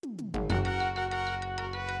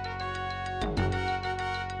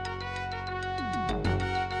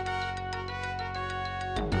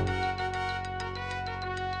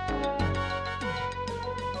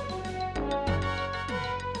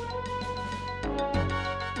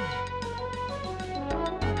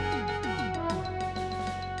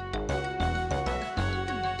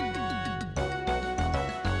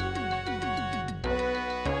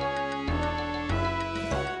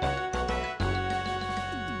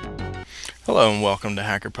Hello and welcome to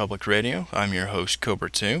Hacker Public Radio. I'm your host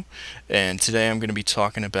Cobra2, and today I'm going to be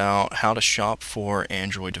talking about how to shop for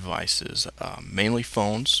Android devices, mainly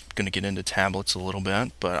phones. Going to get into tablets a little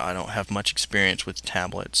bit, but I don't have much experience with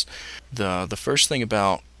tablets. The first thing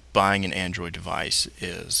about buying an Android device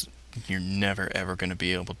is you're never ever going to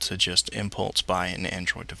be able to just impulse buy an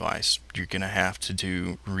Android device. You're going to have to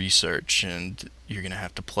do research and you're going to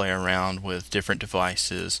have to play around with different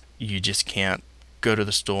devices. You just can't go to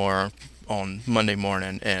the store on Monday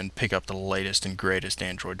morning and pick up the latest and greatest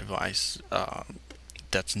Android device.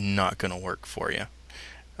 That's not going to work for you,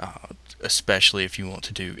 especially if you want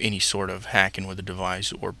to do any sort of hacking with a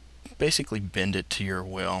device or basically bend it to your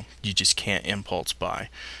will. You just can't impulse buy.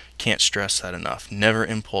 Can't stress that enough. Never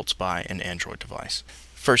impulse buy an Android device.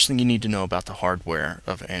 First thing you need to know about the hardware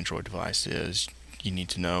of an Android device is you need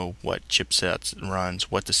to know what chipsets it runs,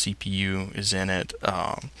 what the CPU is in it.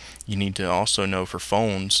 You need to also know for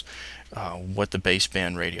phones what the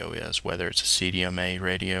baseband radio is, whether it's a CDMA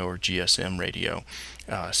radio or GSM radio.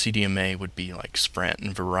 CDMA would be like Sprint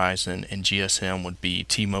and Verizon, and GSM would be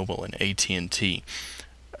T-Mobile and AT&T.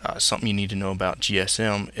 Something you need to know about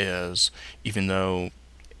GSM is even though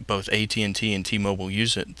both AT&T and T-Mobile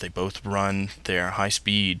use it, they both run their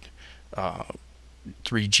high-speed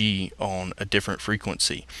 3G on a different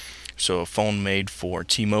frequency. So a phone made for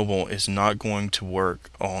T-Mobile is not going to work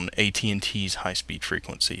on AT&T's high-speed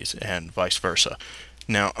frequencies and vice versa.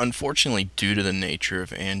 Now, unfortunately, due to the nature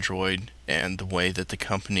of Android and the way that the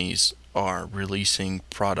companies are releasing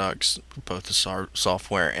products, both the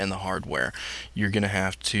software and the hardware, you're going to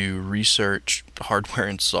have to research hardware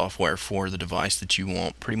and software for the device that you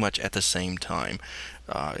want pretty much at the same time.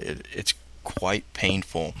 It's quite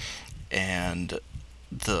painful, and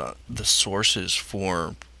the sources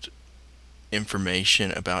for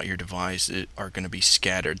information about your device are going to be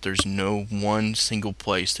scattered. There's no one single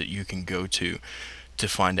place that you can go to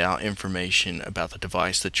find out information about the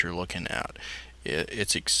device that you're looking at.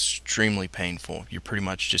 It's extremely painful. You're pretty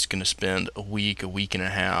much just going to spend a week and a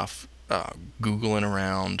half Googling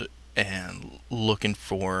around and looking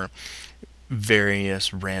for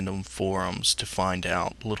various random forums to find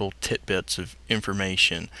out little tidbits of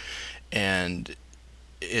information, and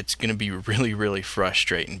it's going to be really, really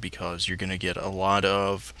frustrating because you're going to get a lot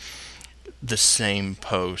of the same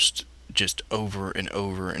post just over and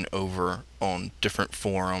over and over on different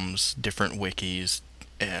forums, different wikis,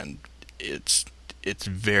 and it's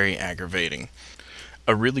very aggravating.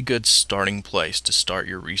 A really good starting place to start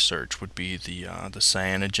your research would be the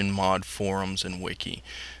CyanogenMod forums and wiki.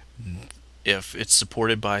 If it's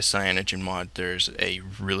supported by CyanogenMod, there's a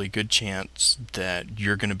really good chance that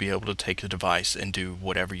you're going to be able to take the device and do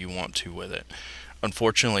whatever you want to with it.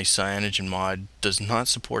 Unfortunately, CyanogenMod does not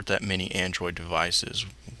support that many Android devices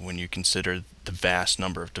when you consider the vast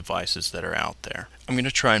number of devices that are out there. I'm going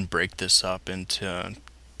to try and break this up into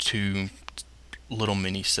two little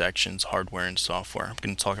mini sections, hardware and software. I'm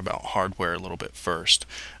going to talk about hardware a little bit first.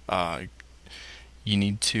 You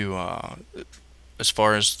need to As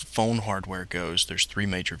far as phone hardware goes, there's three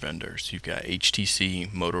major vendors. You've got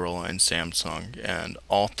HTC, Motorola, and Samsung, and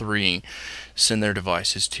all three send their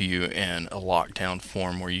devices to you in a lockdown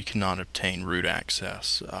form where you cannot obtain root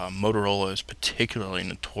access. Motorola is particularly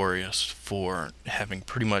notorious for having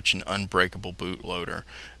pretty much an unbreakable bootloader.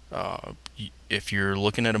 If you're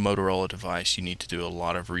looking at a Motorola device, you need to do a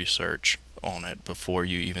lot of research on it before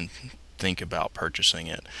you even think about purchasing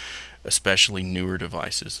it, especially newer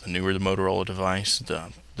devices. The newer the Motorola device,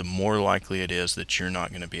 the more likely it is that you're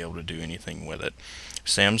not going to be able to do anything with it.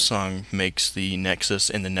 Samsung makes the Nexus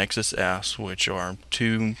and the Nexus S, which are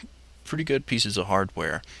two pretty good pieces of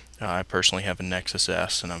hardware. I personally have a Nexus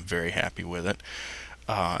S and I'm very happy with it.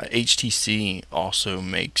 HTC also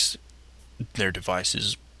makes their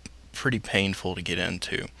devices pretty painful to get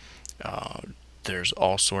into. There's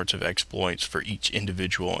all sorts of exploits for each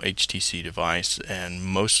individual HTC device, and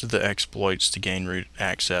most of the exploits to gain root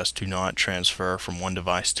access do not transfer from one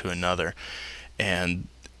device to another, and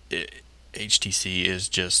HTC is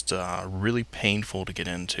just really painful to get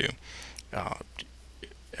into.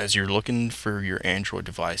 As you're looking for your Android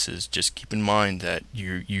devices, just keep in mind that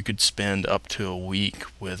you could spend up to a week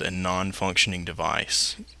with a non-functioning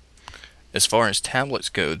device. As far as tablets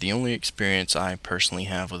go, the only experience I personally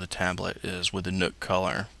have with a tablet is with the Nook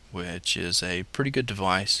Color, which is a pretty good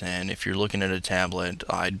device, and if you're looking at a tablet,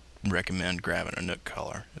 I'd recommend grabbing a Nook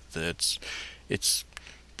Color. It's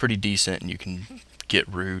pretty decent, and you can get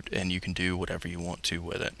root, and you can do whatever you want to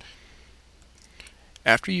with it.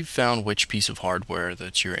 After you've found which piece of hardware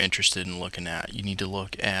that you're interested in looking at, you need to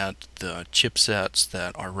look at the chipsets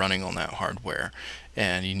that are running on that hardware,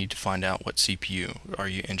 and you need to find out what CPU. Are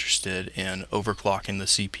you interested in overclocking the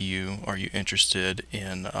CPU? Are you interested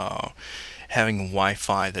in having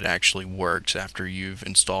Wi-Fi that actually works after you've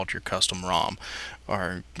installed your custom ROM?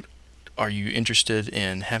 Are are you interested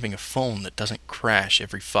in having a phone that doesn't crash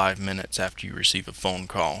every 5 minutes after you receive a phone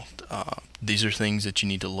call? These are things that you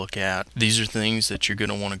need to look at. These are things that you're going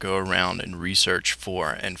to want to go around and research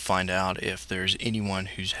for and find out if there's anyone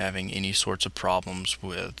who's having any sorts of problems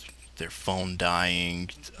with their phone dying,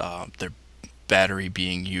 their battery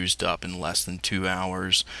being used up in less than 2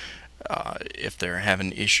 hours, if they're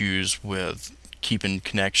having issues with keeping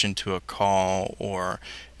connection to a call, or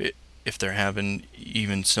if they're having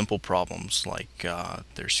even simple problems like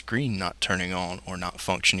their screen not turning on or not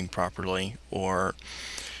functioning properly, or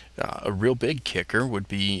a real big kicker would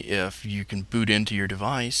be if you can boot into your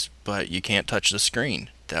device but you can't touch the screen.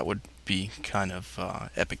 That would be kind of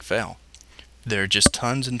epic fail. There are just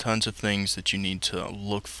tons and tons of things that you need to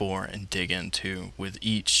look for and dig into with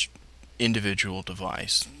each individual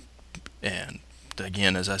device. And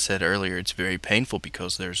again, as I said earlier, it's very painful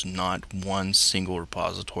because there's not one single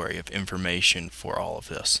repository of information for all of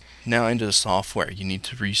this. Now, into the software, you need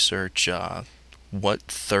to research what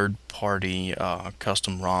third-party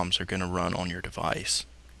custom ROMs are going to run on your device.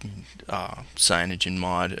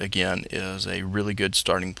 CyanogenMod, again, is a really good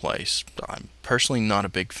starting place. I'm personally not a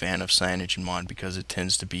big fan of CyanogenMod because it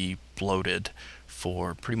tends to be bloated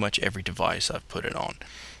for pretty much every device I've put it on.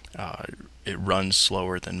 Uh, it runs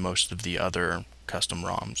slower than most of the other custom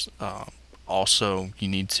ROMs. Also, you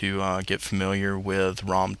need to get familiar with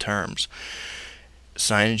ROM terms.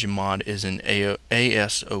 CyanogenMod is an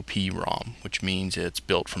ASOP ROM, which means it's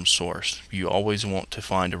built from source. You always want to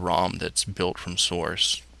find a ROM that's built from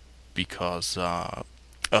source because other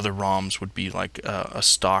ROMs would be like a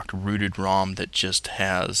stock rooted ROM that just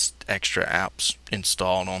has extra apps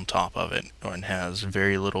installed on top of it and has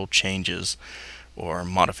very little changes or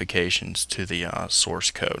modifications to the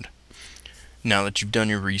source code. Now that you've done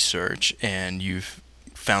your research and you've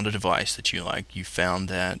found a device that you like, you found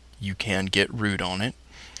that you can get root on it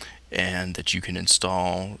and that you can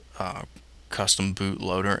install a custom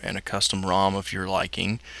bootloader and a custom ROM of your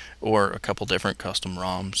liking, or a couple different custom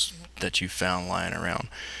ROMs that you found lying around.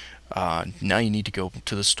 Now you need to go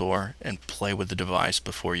to the store and play with the device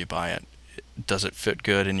before you buy it. Does it fit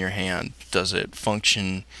good in your hand? Does it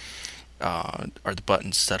function? Are the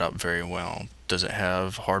buttons set up very well? Does it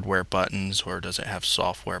have hardware buttons or does it have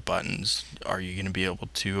software buttons? Are you going to be able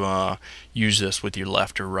to use this with your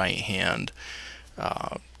left or right hand?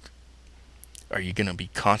 Are you going to be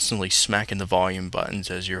constantly smacking the volume buttons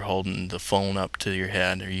as you're holding the phone up to your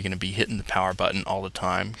head? Are you going to be hitting the power button all the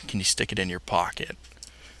time? Can you stick it in your pocket?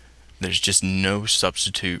 There's just no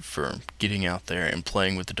substitute for getting out there and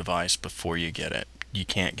playing with the device before you get it. You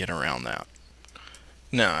can't get around that.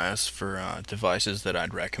 Now, as for devices that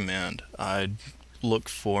I'd recommend, I'd look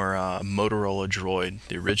for Motorola Droid,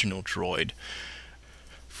 the original Droid,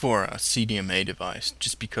 for a CDMA device,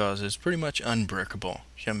 just because it's pretty much unbreakable.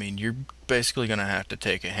 I mean, you're basically going to have to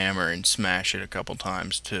take a hammer and smash it a couple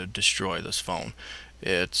times to destroy this phone.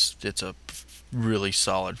 It's a really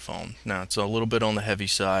solid phone. Now, it's a little bit on the heavy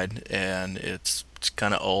side, and it's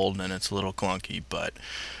kind of old and it's a little clunky, but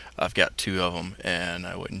I've got two of them, and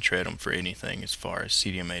I wouldn't trade them for anything as far as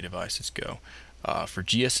CDMA devices go. For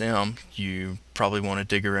GSM, you probably want to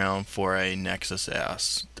dig around for a Nexus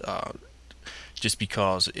S, just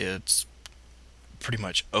because it's pretty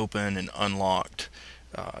much open and unlocked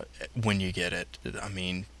when you get it. I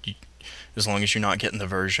mean, as long as you're not getting the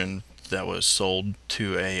version that was sold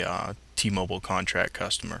to a T-Mobile contract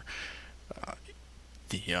customer.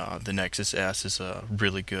 The Nexus S is a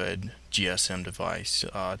really good GSM device.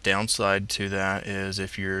 Downside to that is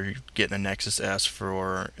if you're getting a Nexus S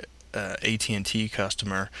for AT&T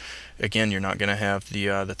customer, again, you're not going to have the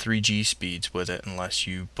 3G speeds with it unless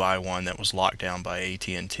you buy one that was locked down by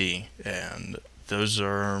AT&T, and those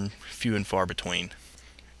are few and far between.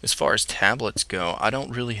 As far as tablets go, I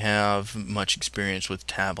don't really have much experience with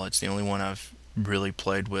tablets. The only one I've really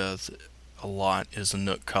played with a lot is the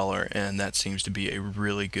Nook Color, and that seems to be a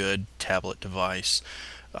really good tablet device.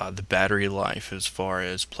 The battery life as far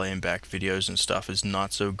as playing back videos and stuff is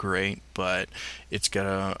not so great, but it's got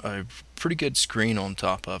a pretty good screen on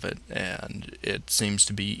top of it, and it seems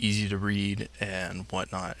to be easy to read and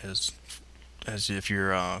whatnot, as if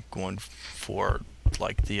you're going for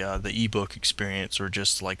like the ebook experience or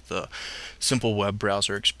just like the simple web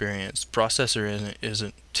browser experience. Processor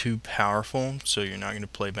isn't too powerful, so you're not going to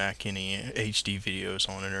play back any HD videos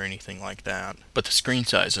on it or anything like that. But the screen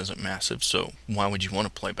size isn't massive, so why would you want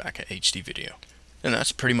to play back an HD video? And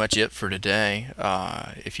that's pretty much it for today.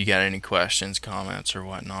 If you got any questions, comments, or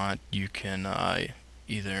whatnot, you can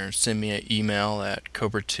either send me an email at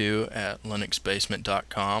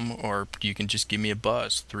cobra2@linuxbasement.com, or you can just give me a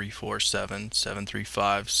buzz,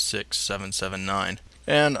 347-735-6779.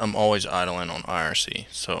 And I'm always idling on IRC,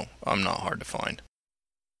 so I'm not hard to find.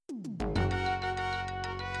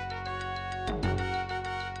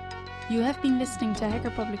 You have been listening to Hacker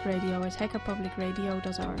Public Radio at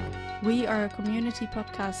hackerpublicradio.org. We are a community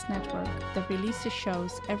podcast network that releases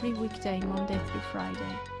shows every weekday, Monday through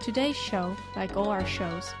Friday. Today's show, like all our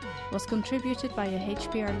shows, was contributed by a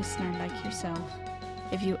HPR listener like yourself.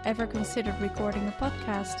 If you ever considered recording a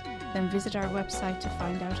podcast, then visit our website to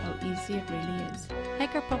find out how easy it really is.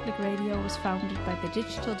 Hacker Public Radio was founded by the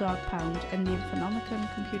Digital Dog Pound and the Infonomicon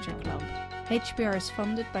Computer Club. HPR is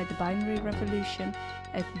funded by the Binary Revolution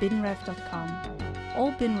at binrev.com.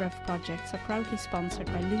 All BinRev projects are proudly sponsored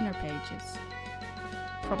by Lunar Pages.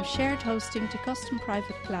 From shared hosting to custom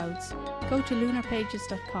private clouds, go to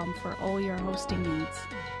lunarpages.com for all your hosting needs.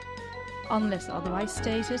 Unless otherwise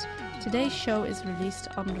stated, today's show is released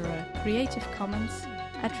under a Creative Commons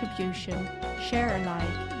Attribution Share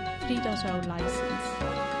Alike 3.0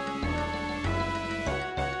 license.